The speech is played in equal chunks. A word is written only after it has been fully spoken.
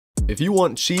If you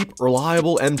want cheap,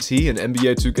 reliable MT in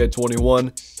NBA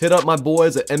 2K21, hit up my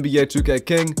boys at NBA 2K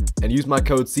King and use my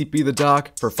code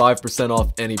CPTheDoc for 5%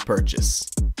 off any purchase.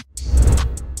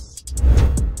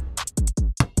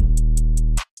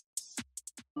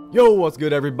 Yo, what's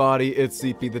good everybody, it's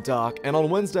CPTheDoc, and on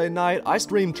Wednesday night, I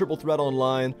streamed Triple Threat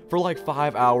Online for like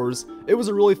 5 hours. It was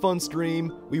a really fun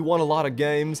stream, we won a lot of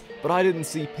games, but I didn't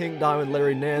see Pink Diamond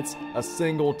Larry Nance a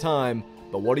single time.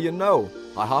 But what do you know,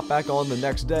 I hop back on the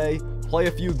next day, play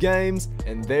a few games,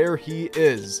 and there he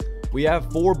is. We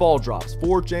have 4 ball drops,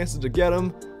 4 chances to get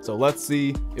him, so let's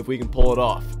see if we can pull it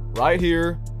off. Right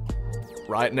here,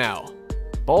 right now.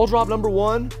 Ball drop number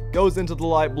 1 goes into the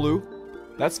light blue.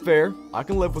 That's fair, I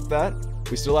can live with that.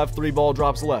 We still have 3 ball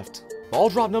drops left. Ball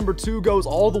drop number 2 goes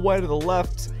all the way to the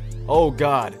left. Oh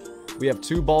god, we have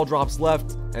 2 ball drops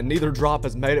left, and neither drop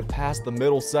has made it past the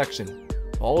middle section.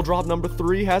 Ball drop number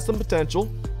 3 has some potential.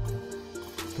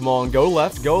 Come on, go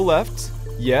left, go left.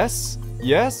 Yes,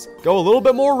 yes, go a little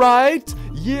bit more right.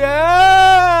 Yeah!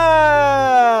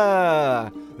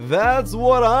 That's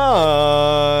what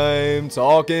I'm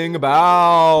talking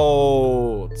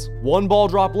about. 1 ball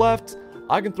drop left.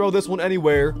 I can throw this one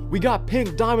anywhere. We got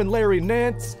Pink Diamond Larry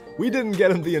Nance. We didn't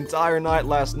get him the entire night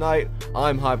last night.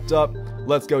 I'm hyped up.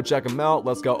 Let's go check him out.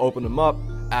 Let's go open him up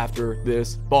after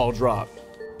this ball drop.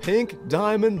 Pink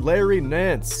Diamond Larry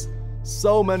Nance.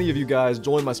 So many of you guys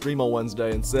joined my stream on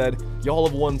Wednesday and said y'all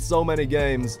have won so many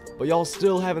games, but y'all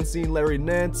still haven't seen Larry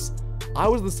Nance. I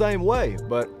was the same way,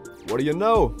 but what do you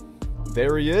know?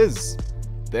 There he is.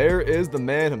 There is the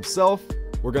man himself.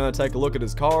 We're gonna take a look at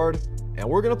his card, and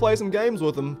we're gonna play some games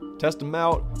with him, test him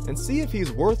out, and see if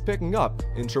he's worth picking up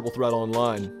in Triple Threat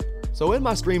Online. So in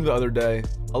my stream the other day,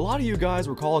 a lot of you guys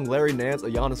were calling Larry Nance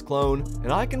a Giannis clone,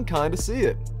 and I can kinda see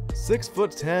it.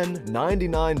 6'10",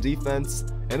 99 defense,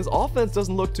 and his offense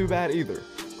doesn't look too bad either.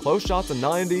 Close shots a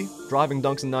 90, driving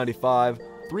dunks a 95,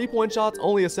 3-point shots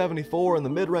only a 74, and the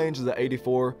mid-range is a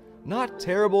 84. Not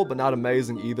terrible, but not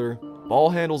amazing either. Ball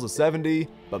handles a 70,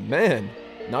 but man,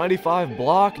 95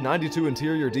 block, 92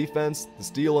 interior defense, the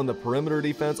steal and the perimeter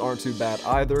defense aren't too bad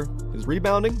either. His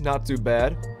rebounding, not too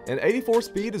bad. And 84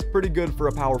 speed is pretty good for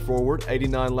a power forward,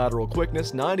 89 lateral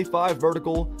quickness, 95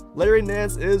 vertical. Larry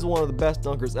Nance is one of the best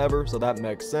dunkers ever, so that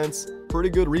makes sense. Pretty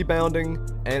good rebounding,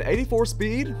 and 84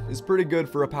 speed is pretty good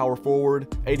for a power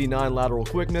forward, 89 lateral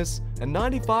quickness, and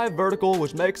 95 vertical,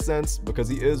 which makes sense because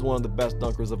he is one of the best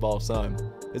dunkers of all time.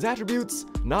 His attributes,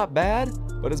 not bad,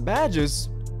 but his badges,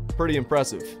 pretty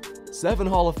impressive. 7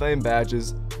 Hall of Fame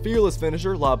badges, Fearless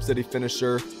Finisher, Lob City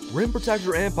Finisher, Rim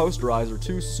Protector, and Posterizer,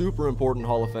 2 super important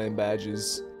Hall of Fame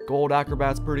badges. Gold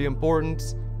Acrobat's pretty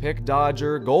important, Pick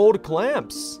Dodger, Gold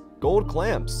Clamps. Gold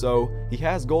Clamps, so he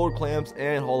has Gold Clamps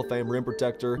and Hall of Fame Rim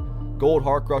Protector. Gold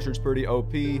Heart Crusher's pretty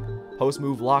OP, Post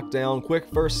Move Lockdown, Quick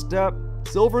First Step,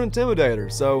 Silver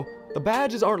Intimidator, so the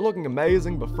badges aren't looking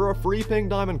amazing, but for a free Pink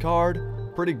Diamond card,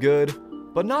 pretty good,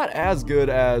 but not as good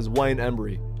as Wayne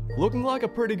Embry. Looking like a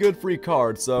pretty good free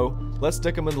card, so let's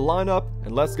stick him in the lineup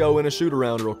and let's go in a shoot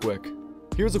around real quick.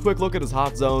 Here's a quick look at his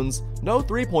hot zones. No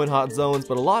 3-point hot zones,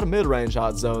 but a lot of mid-range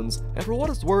hot zones, and for what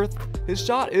it's worth, his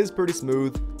shot is pretty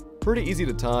smooth, pretty easy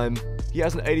to time. He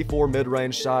has an 84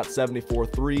 mid-range shot, 74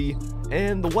 3,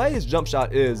 and the way his jump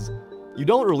shot is, you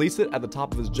don't release it at the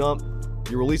top of his jump,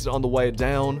 you release it on the way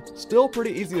down. Still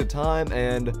pretty easy to time,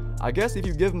 and I guess if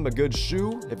you give him a good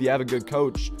shoe, if you have a good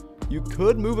coach, you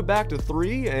could move it back to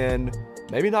 3 and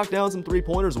maybe knock down some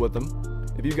 3-pointers with him.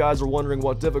 If you guys are wondering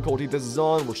what difficulty this is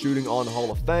on, we're shooting on Hall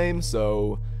of Fame,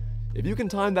 so if you can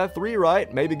time that 3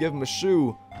 right, maybe give him a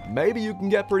shoe, maybe you can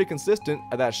get pretty consistent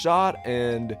at that shot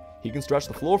and he can stretch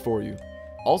the floor for you.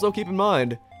 Also keep in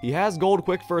mind, he has Gold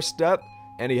Quick First Step,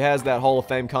 and he has that Hall of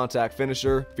Fame contact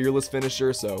finisher, Fearless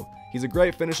Finisher, so he's a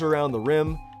great finisher around the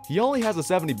rim. He only has a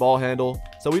 70 ball handle,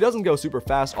 so he doesn't go super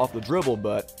fast off the dribble,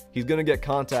 but he's gonna get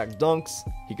contact dunks,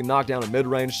 he can knock down a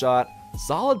mid-range shot.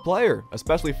 Solid player,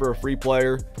 especially for a free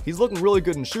player. He's looking really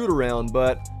good in shoot around,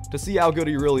 but to see how good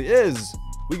he really is,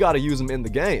 we gotta use him in the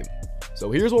game. So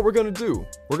here's what we're gonna do.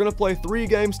 We're gonna play 3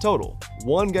 games total.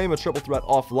 1 game of Triple Threat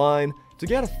offline to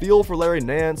get a feel for Larry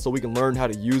Nance so we can learn how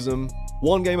to use him.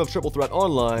 1 game of Triple Threat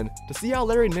online to see how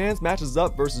Larry Nance matches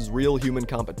up versus real human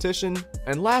competition.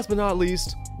 And last but not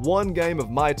least, 1 game of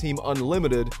MyTeam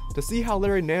Unlimited to see how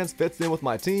Larry Nance fits in with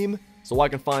my team so I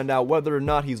can find out whether or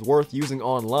not he's worth using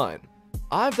online.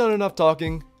 I've done enough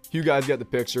talking, you guys get the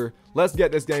picture. Let's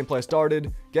get this gameplay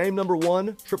started. Game number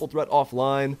 1, Triple Threat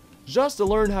offline, just to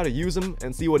learn how to use him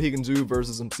and see what he can do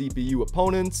versus some CPU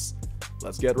opponents.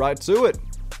 Let's get right to it.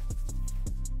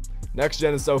 Next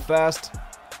gen is so fast,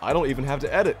 I don't even have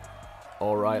to edit.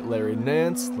 Alright, Larry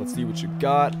Nance, let's see what you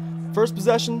got. First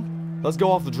possession, Let's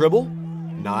go off the dribble.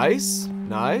 Nice,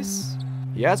 nice.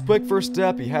 He has quick first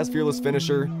step, he has fearless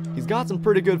finisher. He's got some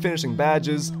pretty good finishing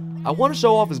badges. I want to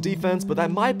show off his defense, but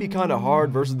that might be kind of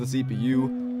hard versus the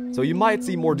CPU, so you might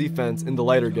see more defense in the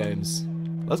later games.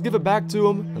 Let's give it back to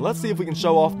him, and let's see if we can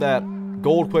show off that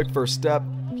gold quick first step.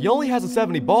 He only has a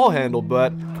 70 ball handle,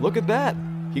 but look at that.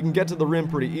 He can get to the rim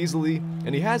pretty easily,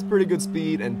 and he has pretty good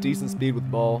speed and decent speed with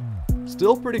ball.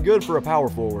 Still pretty good for a power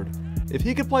forward. If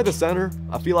he could play the center,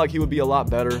 I feel like he would be a lot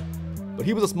better, but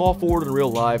he was a small forward in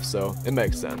real life, so it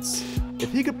makes sense.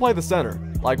 If he could play the center,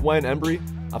 like Wayne Embry,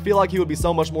 I feel like he would be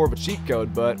so much more of a cheat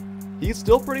code, but he's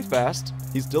still pretty fast,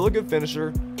 he's still a good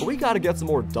finisher, but we gotta get some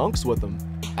more dunks with him.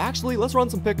 Actually, let's run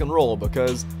some pick and roll,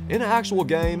 because in an actual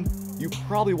game, you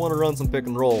probably want to run some pick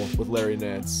and roll with Larry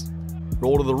Nance.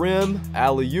 Roll to the rim,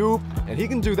 alley-oop, and he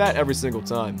can do that every single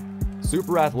time.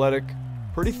 Super athletic,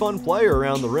 pretty fun player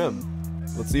around the rim.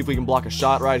 Let's see if we can block a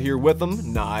shot right here with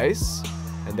him. Nice.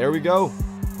 And there we go.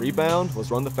 Rebound, let's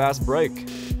run the fast break.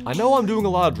 I know I'm doing a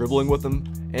lot of dribbling with him,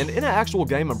 and in an actual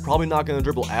game, I'm probably not going to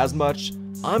dribble as much.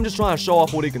 I'm just trying to show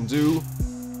off what he can do.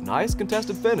 Nice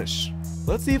contested finish.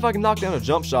 Let's see if I can knock down a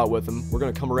jump shot with him. We're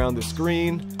going to come around the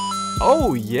screen.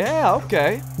 Oh, yeah,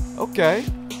 okay. Okay.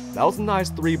 That was a nice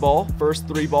three ball. First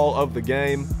three ball of the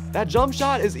game. That jump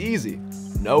shot is easy.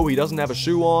 No, he doesn't have a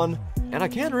shoe on. And I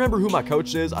can't remember who my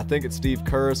coach is. I think it's Steve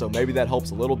Kerr, so maybe that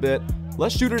helps a little bit.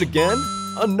 Let's shoot it again.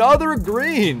 Another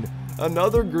green.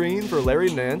 Another green for Larry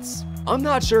Nance. I'm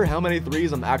not sure how many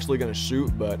threes I'm actually going to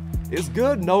shoot, but it's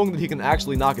good knowing that he can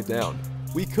actually knock it down.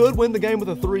 We could win the game with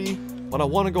a three, but I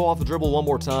want to go off the dribble one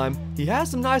more time. He has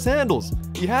some nice handles.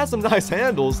 He has some nice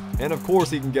handles, and of course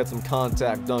he can get some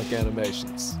contact dunk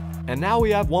animations. And now we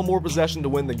have one more possession to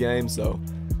win the game, so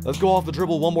let's go off the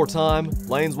dribble one more time.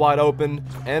 Lane's wide open,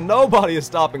 and nobody is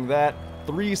stopping that.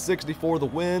 360 for the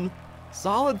win.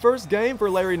 Solid first game for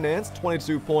Larry Nance.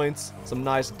 22 points, some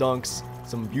nice dunks,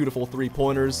 some beautiful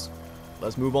three-pointers.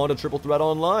 Let's move on to Triple Threat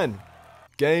Online.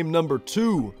 Game number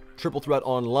 2, Triple Threat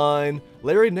Online.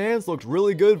 Larry Nance looked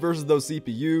really good versus those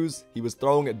CPUs. He was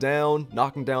throwing it down,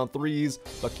 knocking down threes,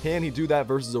 but can he do that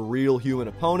versus a real human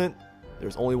opponent?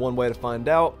 There's only one way to find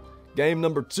out. Game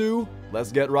number 2,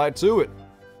 let's get right to it.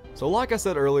 So like I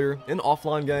said earlier, in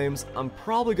offline games, I'm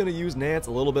probably going to use Nance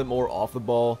a little bit more off the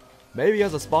ball. Maybe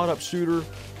as a spot-up shooter,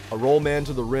 a roll man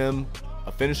to the rim,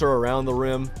 a finisher around the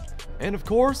rim, and of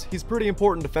course, he's pretty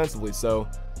important defensively, so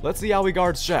let's see how he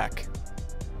guards Shaq.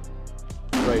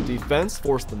 Great defense,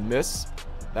 forced the miss.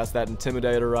 That's that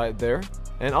intimidator right there.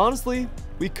 And honestly,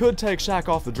 we could take Shaq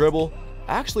off the dribble.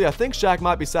 Actually, I think Shaq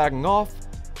might be sagging off.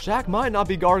 Shaq might not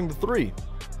be guarding the three.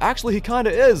 Actually, he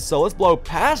kinda is, so let's blow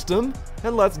past him,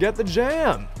 and let's get the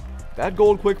jam. That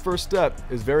gold quick first step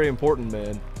is very important,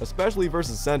 man, especially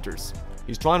versus centers.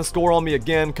 He's trying to score on me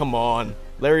again, come on.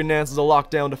 Larry Nance is a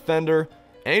lockdown defender,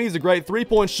 and he's a great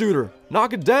three-point shooter.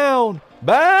 Knock it down,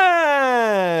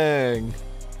 bang!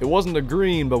 It wasn't a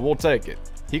green, but we'll take it.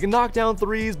 He can knock down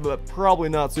threes, but probably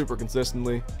not super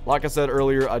consistently. Like I said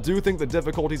earlier, I do think the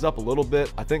difficulty's up a little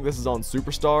bit. I think this is on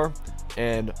Superstar,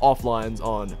 and offline's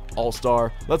on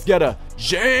All-Star. Let's get a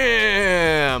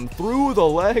jam through the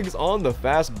legs on the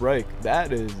fast break.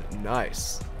 That is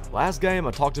nice. Last game,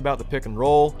 I talked about the pick and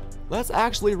roll. Let's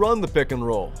actually run the pick and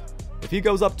roll. If he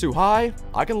goes up too high,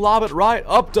 I can lob it right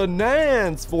up to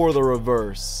Nance for the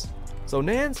reverse. So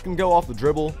Nance can go off the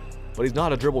dribble, but he's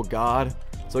not a dribble god.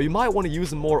 So you might want to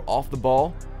use him more off the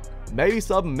ball. Maybe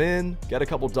sub him in, get a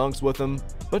couple dunks with him,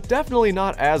 but definitely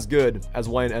not as good as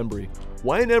Wayne Embry.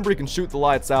 Wayne Embry can shoot the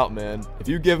lights out, man. If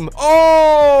you give him,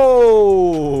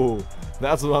 oh,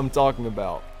 that's what I'm talking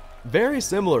about. Very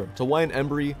similar to Wayne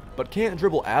Embry, but can't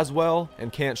dribble as well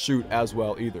and can't shoot as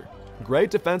well either.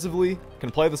 Great defensively, can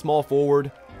play the small forward,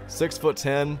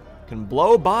 6'10", can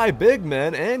blow by big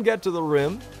men and get to the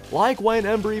rim, like Wayne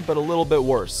Embry, but a little bit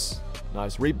worse.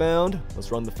 Nice rebound.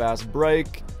 Let's run the fast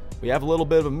break. We have a little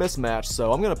bit of a mismatch,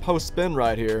 so I'm going to post spin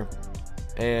right here.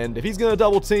 And if he's going to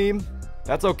double team,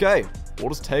 that's okay. We'll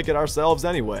just take it ourselves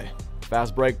anyway.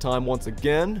 Fast break time once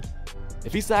again.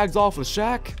 If he sags off with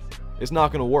Shaq, it's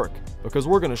not going to work because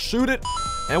we're going to shoot it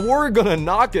and we're going to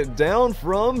knock it down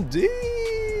from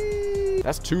deep.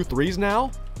 That's 2 threes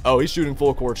now. Oh, he's shooting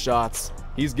full court shots.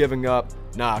 He's giving up.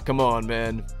 Nah, come on,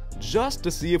 man. Just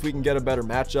to see if we can get a better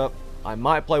matchup. I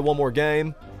might play one more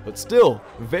game, but still,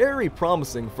 very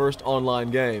promising first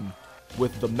online game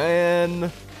with the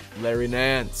man, Larry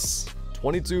Nance.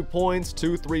 22 points,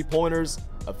 2 three-pointers,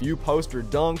 a few poster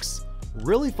dunks.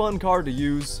 Really fun card to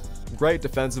use, great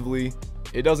defensively.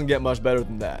 It doesn't get much better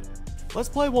than that. Let's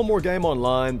play one more game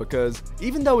online because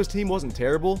even though his team wasn't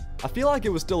terrible, I feel like it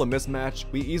was still a mismatch.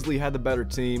 We easily had the better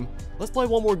team. Let's play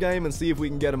one more game and see if we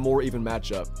can get a more even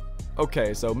matchup.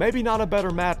 Okay, so maybe not a better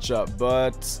matchup,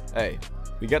 but hey,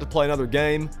 we get to play another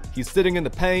game. He's sitting in the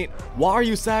paint. Why are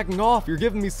you sagging off? You're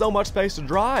giving me so much space to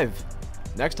drive.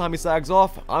 Next time he sags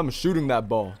off, I'm shooting that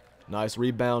ball. Nice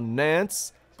rebound,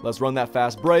 Nance. Let's run that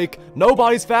fast break.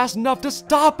 Nobody's fast enough to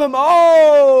stop him.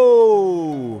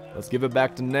 Oh! Let's give it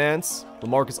back to Nance.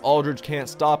 LaMarcus Aldridge can't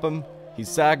stop him. He's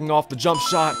sagging off the jump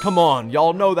shot. Come on,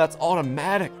 y'all know that's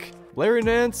automatic. Larry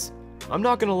Nance, I'm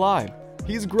not gonna lie.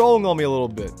 He's growing on me a little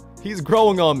bit. He's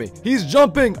growing on me. He's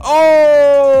jumping.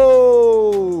 Oh!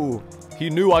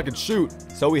 He knew I could shoot,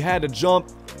 so he had to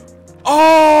jump.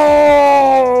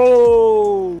 Oh!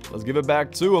 Let's give it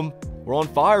back to him. We're on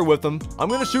fire with him. I'm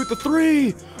gonna shoot the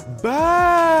three.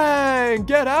 Bang!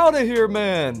 Get out of here,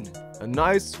 man. A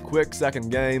nice, quick second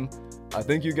game. I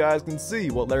think you guys can see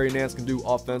what Larry Nance can do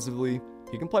offensively.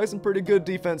 He can play some pretty good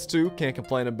defense too. Can't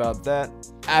complain about that.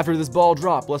 After this ball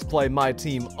drop, let's play My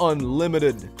Team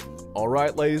Unlimited.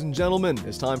 Alright, ladies and gentlemen,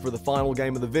 it's time for the final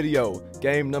game of the video.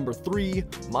 Game number 3,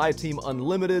 My Team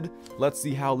Unlimited. Let's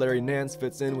see how Larry Nance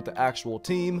fits in with the actual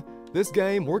team. This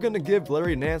game, we're going to give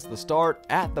Larry Nance the start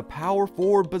at the power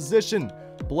forward position.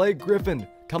 Blake Griffin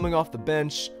coming off the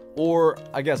bench, or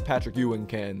I guess Patrick Ewing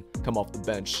can come off the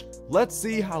bench. Let's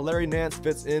see how Larry Nance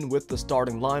fits in with the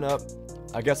starting lineup.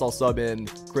 I guess I'll sub in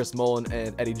Chris Mullin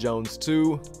and Eddie Jones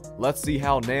too. Let's see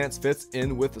how Nance fits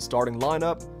in with the starting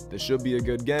lineup. This should be a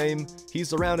good game. He's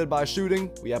surrounded by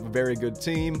shooting. We have a very good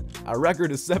team. Our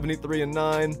record is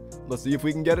 73-9. Let's see if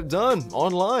we can get it done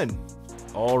online.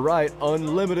 Alright,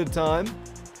 unlimited time.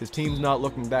 His team's not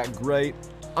looking that great.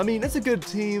 I mean, it's a good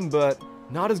team, but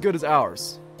not as good as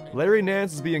ours. Larry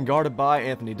Nance is being guarded by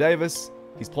Anthony Davis.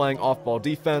 He's playing off-ball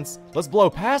defense. Let's blow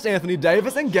past Anthony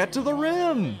Davis and get to the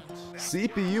rim.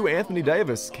 CPU Anthony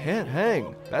Davis can't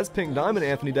hang. That's Pink Diamond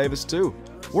Anthony Davis too.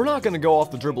 We're not going to go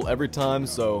off the dribble every time,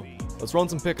 so let's run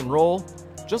some pick and roll.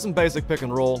 Just some basic pick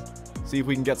and roll. See if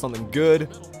we can get something good.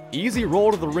 Easy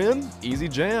roll to the rim, easy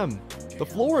jam. The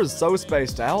floor is so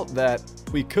spaced out that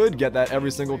we could get that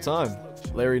every single time.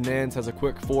 Larry Nance has a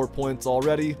quick 4 points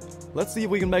already. Let's see if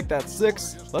we can make that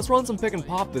 6. Let's run some pick and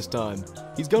pop this time.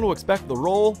 He's going to expect the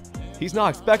roll. He's not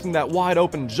expecting that wide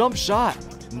open jump shot.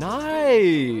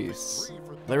 Nice.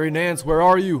 Larry Nance, where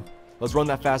are you? Let's run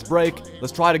that fast break.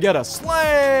 Let's try to get a slam.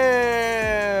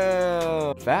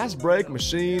 Fast break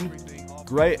machine.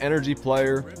 Great energy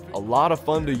player. A lot of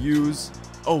fun to use.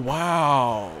 Oh,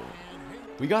 wow.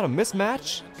 We got a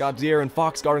mismatch. Got De'Aaron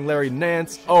Fox guarding Larry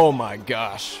Nance. Oh my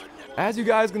gosh. As you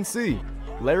guys can see,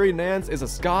 Larry Nance is a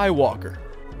skywalker.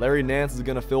 Larry Nance is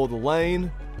gonna fill the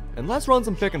lane. And let's run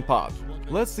some pick and pop.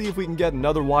 Let's see if we can get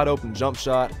another wide open jump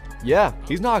shot. Yeah,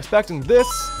 he's not expecting this.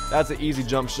 That's an easy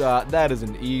jump shot. That is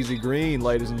an easy green,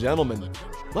 ladies and gentlemen.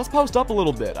 Let's post up a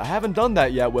little bit. I haven't done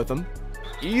that yet with him.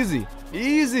 Easy,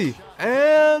 easy,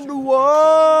 and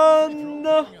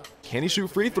one. Can he shoot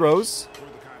free throws?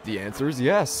 The answer is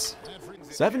yes.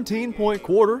 17-point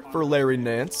quarter for Larry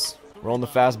Nance. We're on the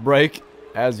fast break.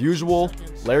 As usual,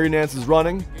 Larry Nance is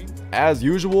running. As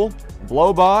usual,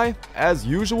 blow by. As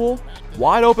usual,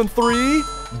 wide open three.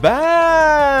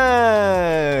 Bang!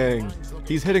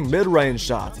 He's hitting mid-range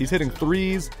shots. He's hitting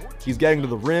threes. He's getting to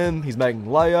the rim. He's making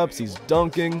layups. He's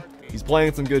dunking. He's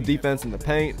playing some good defense in the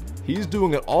paint. He's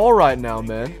doing it all right now,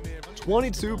 man.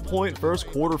 22-point first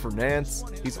quarter for Nance.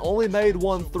 He's only made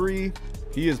 1 3.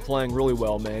 He is playing really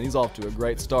well, man. He's off to a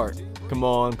great start. Come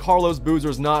on, Carlos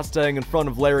Boozer's not staying in front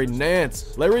of Larry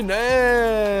Nance. Larry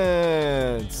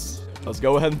Nance! Let's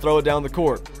go ahead and throw it down the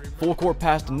court. Full court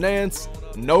pass to Nance.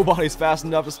 Nobody's fast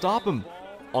enough to stop him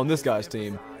on this guy's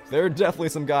team. There are definitely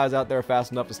some guys out there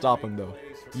fast enough to stop him, though.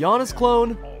 Giannis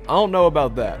clone? I don't know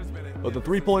about that. But the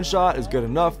three-point shot is good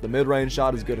enough. The mid-range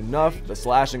shot is good enough. The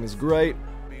slashing is great.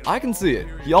 I can see it.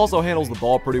 He also handles the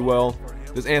ball pretty well.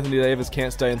 This Anthony Davis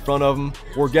can't stay in front of him.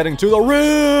 We're getting to the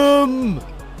rim!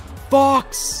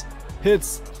 Fox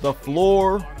hits the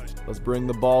floor. Let's bring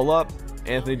the ball up.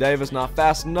 Anthony Davis not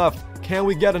fast enough. Can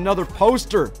we get another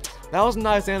poster? That was a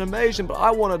nice animation, but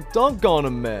I want to dunk on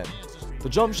him, man. The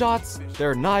jump shots,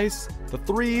 they're nice. The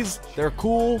threes, they're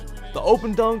cool. The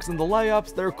open dunks and the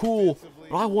layups, they're cool.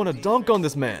 But I want to dunk on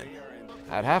this man.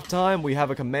 At halftime, we have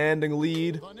a commanding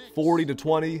lead,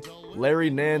 40-20. Larry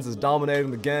Nance is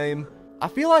dominating the game. I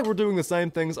feel like we're doing the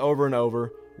same things over and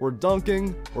over. We're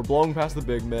dunking, we're blowing past the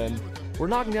big men, we're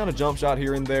knocking down a jump shot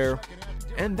here and there,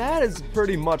 and that is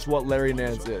pretty much what Larry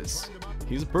Nance is.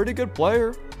 He's a pretty good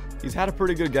player. He's had a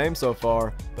pretty good game so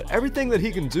far, but everything that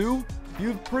he can do,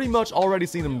 you've pretty much already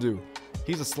seen him do.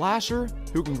 He's a slasher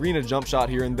who can green a jump shot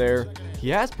here and there. He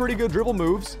has pretty good dribble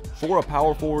moves for a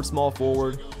power forward, small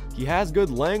forward. He has good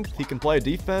length. He can play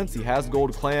defense. He has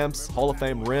gold clamps, Hall of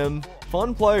Fame rim.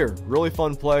 Fun player, really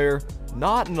fun player.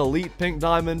 Not an elite pink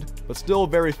diamond, but still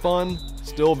very fun,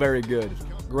 still very good.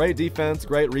 Great defense,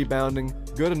 great rebounding,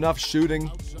 good enough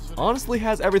shooting. Honestly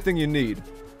has everything you need.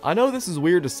 I know this is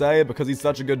weird to say because he's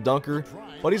such a good dunker,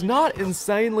 but he's not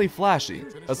insanely flashy.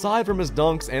 Aside from his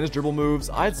dunks and his dribble moves,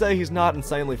 I'd say he's not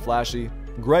insanely flashy.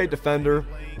 Great defender,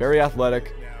 very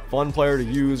athletic, fun player to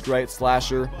use, great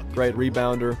slasher, great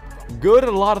rebounder. Good at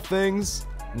a lot of things.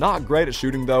 Not great at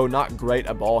shooting though, not great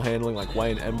at ball handling like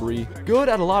Wayne Embry. Good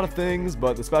at a lot of things,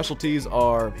 but the specialties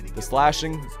are the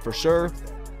slashing, for sure,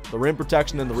 the rim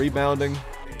protection and the rebounding.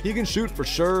 He can shoot for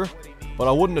sure, but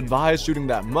I wouldn't advise shooting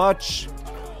that much.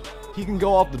 He can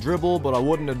go off the dribble, but I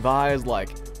wouldn't advise like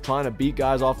trying to beat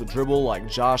guys off the dribble like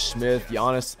Josh Smith,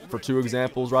 Giannis, for 2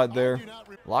 examples right there.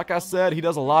 Like I said, he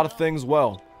does a lot of things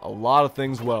well. A lot of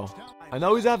things well. I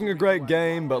know he's having a great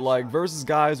game, but like versus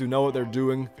guys who know what they're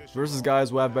doing, versus guys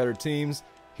who have better teams,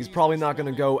 he's probably not going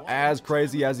to go as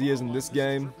crazy as he is in this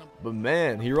game. But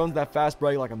man, he runs that fast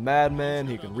break like a madman.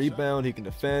 He can rebound, he can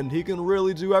defend, he can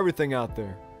really do everything out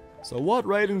there. So what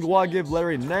rating do I give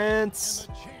Larry Nance?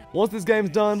 Once this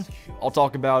game's done, I'll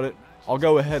talk about it. I'll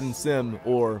go ahead and sim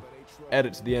or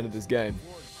edit to the end of this game.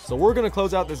 So we're going to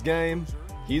close out this game.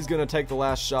 He's going to take the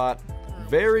last shot.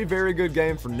 Very, very good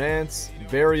game for Nance.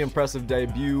 Very impressive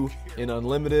debut in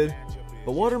Unlimited.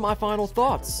 But what are my final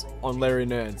thoughts on Larry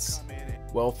Nance?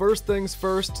 Well, first things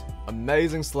first,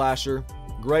 amazing slasher.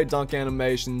 Great dunk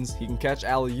animations. He can catch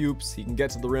alley-oops. He can get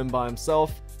to the rim by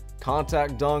himself.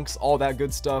 Contact dunks, all that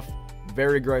good stuff.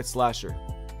 Very great slasher.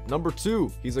 Number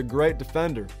 2, he's a great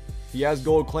defender. He has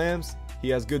gold clamps. He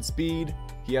has good speed.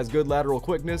 He has good lateral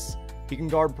quickness. He can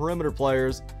guard perimeter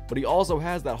players, but he also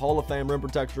has that Hall of Fame rim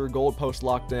protector, gold post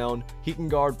lockdown. He can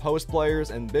guard post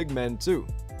players and big men too.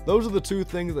 Those are the 2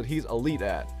 things that he's elite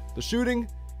at. The shooting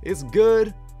is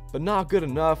good, but not good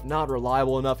enough, not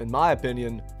reliable enough in my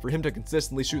opinion, for him to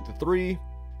consistently shoot the 3.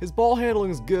 His ball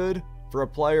handling is good for a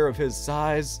player of his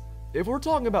size. If we're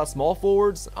talking about small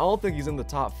forwards, I don't think he's in the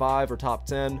top 5 or top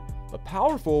 10, but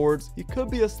power forwards, he could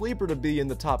be a sleeper to be in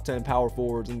the top 10 power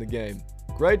forwards in the game.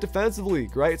 Great defensively,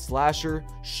 great slasher,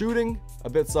 shooting, a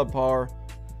bit subpar,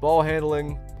 ball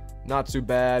handling, not too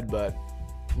bad, but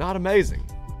not amazing.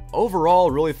 Overall,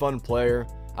 really fun player.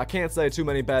 I can't say too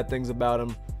many bad things about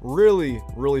him. Really,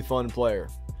 really fun player.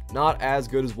 Not as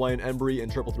good as Wayne Embry in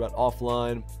Triple Threat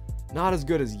Offline. Not as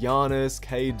good as Giannis,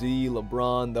 KD,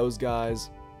 LeBron, those guys,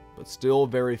 but still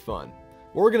very fun.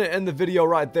 We're going to end the video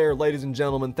right there, ladies and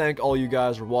gentlemen. Thank all you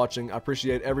guys for watching. I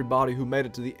appreciate everybody who made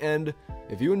it to the end.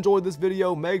 If you enjoyed this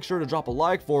video, make sure to drop a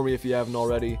like for me if you haven't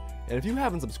already. And if you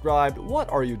haven't subscribed, what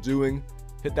are you doing?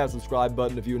 Hit that subscribe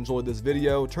button if you enjoyed this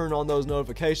video. Turn on those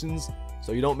notifications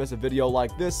so you don't miss a video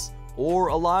like this or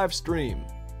a live stream.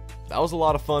 That was a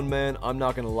lot of fun, man. I'm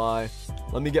not going to lie.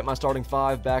 Let me get my starting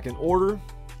 5 back in order.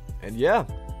 And yeah,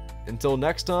 until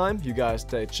next time, you guys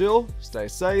stay chill, stay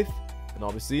safe, and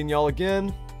I'll be seeing y'all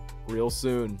again real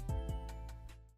soon.